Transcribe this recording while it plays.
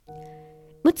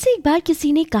मुझसे एक बार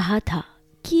किसी ने कहा था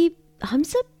कि हम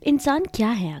सब इंसान क्या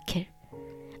है आखिर,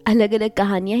 अलग अलग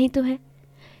कहानियां ही तो है।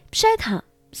 शायद हाँ,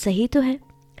 सही तो है।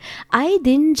 आए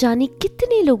दिन जाने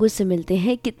कितने लोगों से मिलते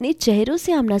हैं, कितने चेहरों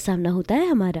से आमना सामना होता है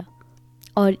हमारा,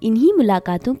 और इन्हीं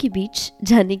मुलाकातों के बीच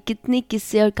जाने कितने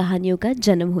किस्से और कहानियों का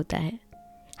जन्म होता है।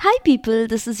 Hi people,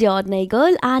 this is your ordinary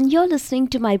girl and you're listening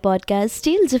to my podcast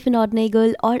Tales of an Ordinary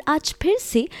Girl। और आज फिर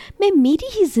से मैं मेरी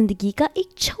ही जिंदगी का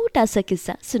एक छोटा सा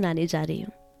किस्सा सुनाने जा रही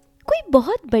हूँ। कोई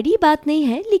बहुत बड़ी बात नहीं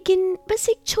है, लेकिन बस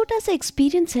एक छोटा सा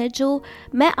एक्सपीरियंस है जो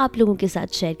मैं आप लोगों के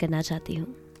साथ शेयर करना चाहती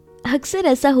हूँ। अक्सर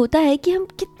ऐसा होता है कि हम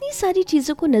कितनी सारी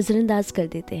चीज़ों को नज़रअंदाज कर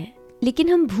देते हैं, लेकिन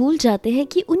हम भूल जाते हैं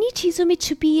कि उन्हीं चीज़ों में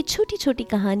छुपी ये छोटी छोटी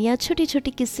कहानियाँ, छोटे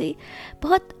छोटे किस्से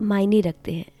बहुत मायने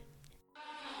रखते हैं।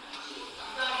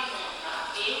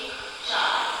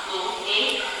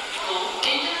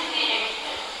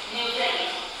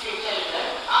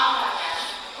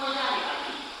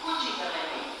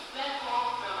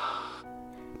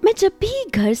 मैं जब भी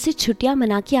घर से छुट्टियां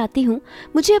मना के आती हूँ,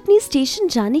 मुझे अपनी स्टेशन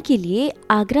जाने के लिए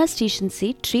आगरा स्टेशन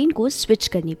से ट्रेन को स्विच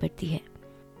करनी पड़ती है।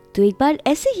 तो एक बार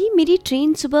ऐसे ही मेरी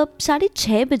ट्रेन सुबह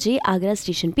 6:30 बजे आगरा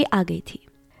स्टेशन पे आ गई थी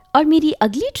और मेरी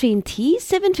अगली ट्रेन थी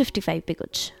 7:55 पे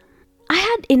कुछ। आई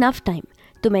हैड इनफ टाइम,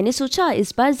 तो मैंने सोचा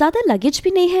इस बार ज़्यादा लगेज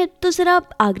भी नहीं है तो ज़रा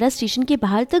आगरा स्टेशन के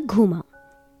बाहर तक घूम आऊं,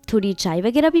 थोड़ी चाय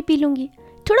वगैरह भी पी लूँगी।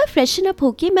 थोड़ा फ्रेशन अप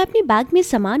होके मैं अपने बैग में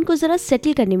सामान को ज़रा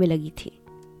सेटल करने में लगी थी।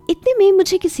 इतने में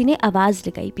मुझे किसी ने आवाज़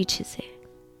लगाई पीछे से,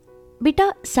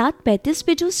 बेटा 7:35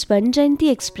 पे जो स्वर्ण जयंती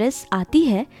एक्सप्रेस आती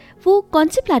है वो कौन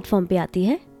से प्लेटफॉर्म पे आती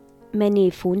है? मैंने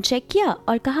फ़ोन चेक किया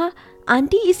और कहा,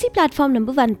 आंटी इसी प्लेटफॉर्म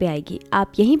नंबर 1 पे आएगी,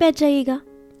 आप यहीं बैठ जाइएगा।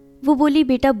 वो बोली,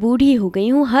 बेटा बूढ़ी हो गई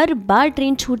हूँ, हर बार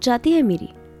ट्रेन छूट जाती है मेरी,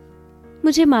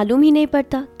 मुझे मालूम ही नहीं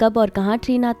पड़ता कब और कहाँ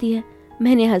ट्रेन आती है।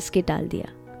 मैंने हंस के टाल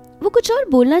दिया। वो कुछ और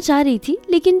बोलना चाह रही थी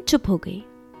लेकिन चुप हो गई।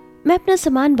 मैं अपना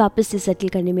सामान वापस से सेटल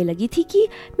करने में लगी थी कि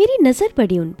मेरी नज़र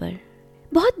पड़ी उन पर।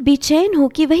 बहुत बेचैन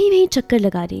होकर वहीं चक्कर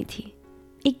लगा रही थी।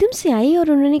 एकदम से आई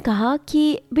और उन्होंने कहा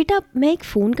कि बेटा मैं एक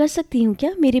फ़ोन कर सकती हूँ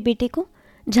क्या मेरे बेटे को?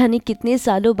 जाने कितने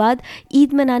सालों बाद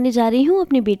ईद मनाने जा रही हूँ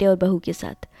अपने बेटे और बहू के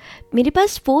साथ। मेरे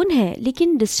पास फ़ोन है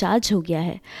लेकिन डिस्चार्ज हो गया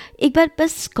है, एक बार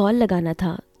बस कॉल लगाना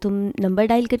था, तुम नंबर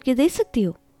डायल करके दे सकती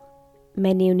हो?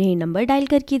 मैंने उन्हें नंबर डायल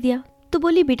करके दिया तो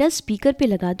बोली, बेटा स्पीकर पे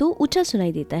लगा दो, ऊंचा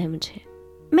सुनाई देता है मुझे।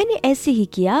 मैंने ऐसे ही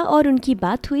किया और उनकी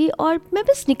बात हुई और मैं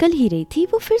बस निकल ही रही थी,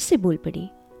 वो फिर से बोल पड़ी,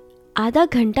 आधा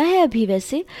घंटा है अभी,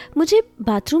 वैसे मुझे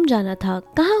बाथरूम जाना था,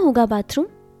 कहाँ होगा बाथरूम?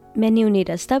 मैंने उन्हें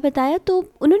रास्ता बताया तो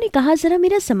उन्होंने कहा, ज़रा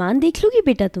मेरा सामान देख लोगी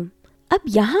बेटा तुम? अब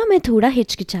यहाँ मैं थोड़ा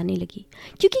हिचकिचाने लगी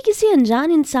क्योंकि किसी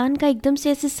अनजान इंसान का एकदम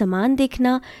से ऐसे सामान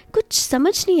देखना कुछ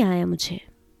समझ नहीं आया मुझे।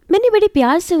 मैंने बड़े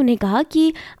प्यार से उन्हें कहा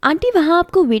कि आंटी वहाँ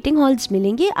आपको वेटिंग हॉल्स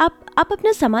मिलेंगे, आप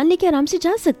अपना सामान लेके आराम से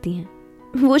जा सकती हैं।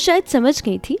 वो शायद समझ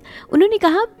गई थी। उन्होंने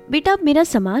कहा, बेटा मेरा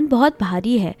सामान बहुत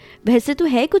भारी है, वैसे तो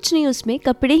है कुछ नहीं उसमें,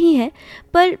 कपड़े ही हैं,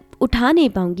 पर उठा नहीं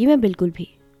पाऊंगी मैं बिल्कुल भी,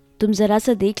 तुम ज़रा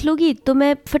सा देख लोगी तो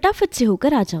मैं फटाफट से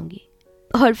होकर आ जाऊंगी।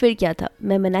 और फिर क्या था,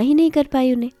 मैं मना ही नहीं कर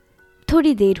पाई उन्हें।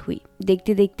 थोड़ी देर हुई,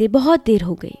 देखते देखते बहुत देर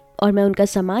हो गई और मैं उनका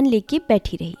सामान लेके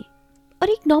बैठी रही। और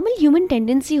एक नॉर्मल ह्यूमन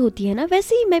टेंडेंसी होती है ना,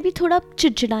 वैसे ही मैं भी थोड़ा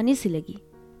चिड़चिड़ाने से लगी।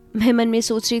 मैं मन में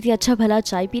सोच रही थी, अच्छा भला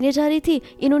चाय पीने जा रही थी,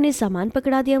 इन्होंने सामान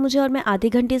पकड़ा दिया मुझे और मैं आधे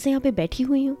घंटे से यहाँ पे बैठी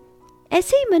हुई हूँ।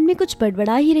 ऐसे ही मन में कुछ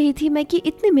बड़बड़ा ही रही थी मैं कि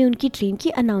इतने में उनकी ट्रेन की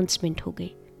अनाउंसमेंट हो गई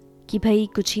कि भाई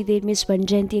कुछ ही देर में स्वर्ण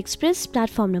जयंती एक्सप्रेस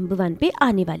प्लेटफॉर्म नंबर 1 पे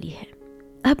आने वाली है।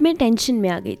 अब मैं टेंशन में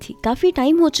आ गई थी, काफ़ी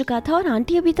टाइम हो चुका था और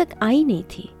आंटी अभी तक आई नहीं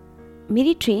थी।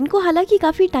 मेरी ट्रेन को हालांकि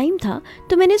काफ़ी टाइम था,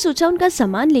 तो मैंने सोचा उनका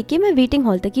सामान लेके मैं वेटिंग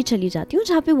हॉल तक ही चली जाती हूँ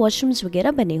जहाँ पे वॉशरूम्स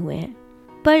वगैरह बने हुए हैं।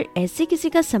 पर ऐसे किसी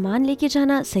का सामान लेके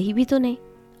जाना सही भी तो नहीं,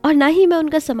 और ना ही मैं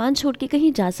उनका सामान छोड़ के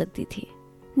कहीं जा सकती थी।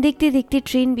 देखते देखते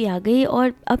ट्रेन भी आ गई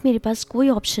और अब मेरे पास कोई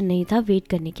ऑप्शन नहीं था वेट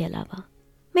करने के अलावा।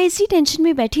 मैं इसी टेंशन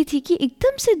में बैठी थी कि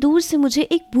एकदम से दूर से मुझे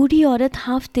एक बूढ़ी औरत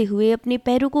हांफते हुए अपने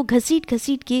पैरों को घसीट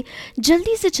घसीट के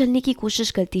जल्दी से चलने की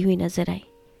कोशिश करती हुई नजर आई।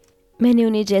 मैंने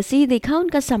उन्हें जैसे ही देखा,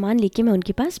 उनका सामान लेके मैं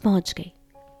उनके पास पहुंच गई।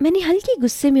 मैंने हल्के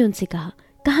गुस्से में उनसे कहा,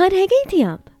 कहाँ रह गई थी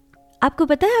आप? आपको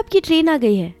पता है आपकी ट्रेन आ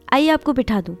गई है, आइए आपको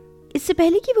बिठा दूं। इससे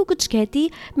पहले कि वो कुछ कहती,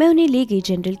 मैं उन्हें ले गई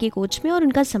जनरल के कोच में और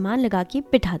उनका सामान लगा के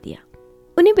बिठा दिया।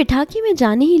 उन्हें बिठा के मैं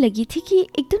जाने ही लगी थी कि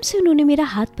एकदम से उन्होंने मेरा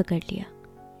हाथ पकड़ लिया।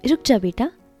 रुक जा बेटा,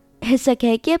 ऐसा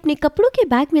कह के अपने कपड़ों के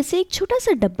बैग में से एक छोटा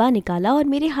सा डब्बा निकाला और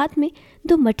मेरे हाथ में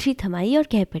 2 मठरी थमाई और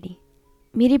कह पड़ी,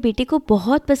 मेरे बेटे को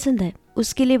बहुत पसंद है,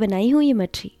 उसके लिए बनाई हूँ ये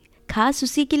मठरी, खास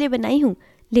उसी के लिए बनाई हूँ,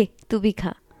 ले तू भी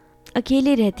खा।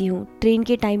 अकेले रहती हूँ, ट्रेन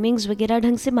के टाइमिंग्स वगैरह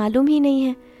ढंग से मालूम ही नहीं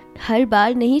है, हर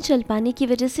बार नहीं चल पाने की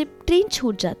वजह से ट्रेन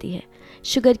छूट जाती है,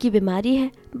 शुगर की बीमारी है,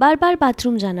 बार बार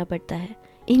बाथरूम जाना पड़ता है,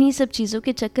 इन्हीं सब चीज़ों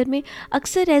के चक्कर में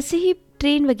अक्सर ऐसे ही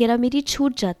ट्रेन वगैरह मेरी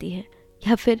छूट जाती है,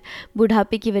 या फिर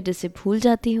बुढ़ापे की वजह से भूल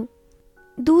जाती हूँ।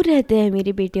 दूर रहते हैं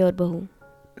मेरे बेटे और बहू,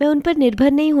 मैं उन पर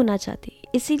निर्भर नहीं होना चाहती,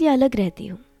 इसीलिए अलग रहती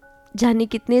हूँ। जाने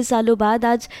कितने सालों बाद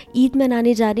आज ईद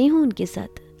मनाने जा रही हूँ उनके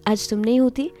साथ। आज तुम नहीं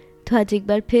होती तो आज एक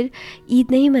बार फिर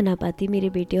ईद नहीं मना पाती मेरे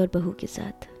बेटे और बहू के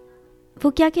साथ।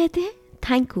 वो क्या कहते हैं,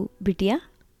 थैंक यू बिटिया।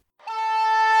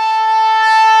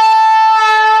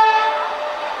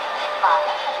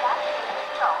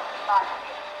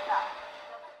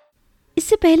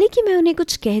 इससे पहले कि मैं उन्हें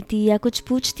कुछ कहती या कुछ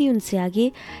पूछती उनसे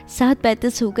आगे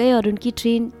 7:35 हो गए और उनकी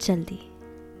ट्रेन चल दी।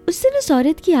 उस दिन उस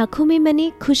औरत की आंखों में मैंने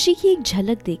खुशी की एक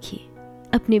झलक देखी।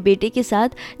 अपने बेटे के साथ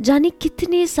जाने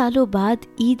कितने सालों बाद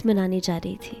ईद मनाने जा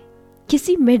रही थी।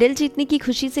 किसी मेडल जीतने की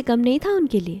खुशी से कम नहीं था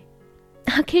उनके लिए।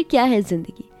 आखिर क्या है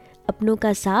जिंदगी, अपनों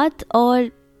का साथ और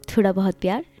थोड़ा बहुत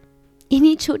प्यार।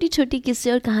 इन्हीं छोटी छोटी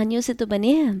किस्से और कहानियों से तो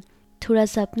बने हैं हम। थोड़ा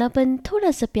सा अपनापन,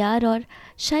 थोड़ा सा प्यार और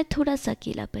शायद थोड़ा सा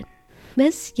अकेलापन।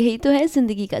 बस यही तो है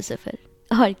जिंदगी का सफर,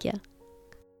 और क्या।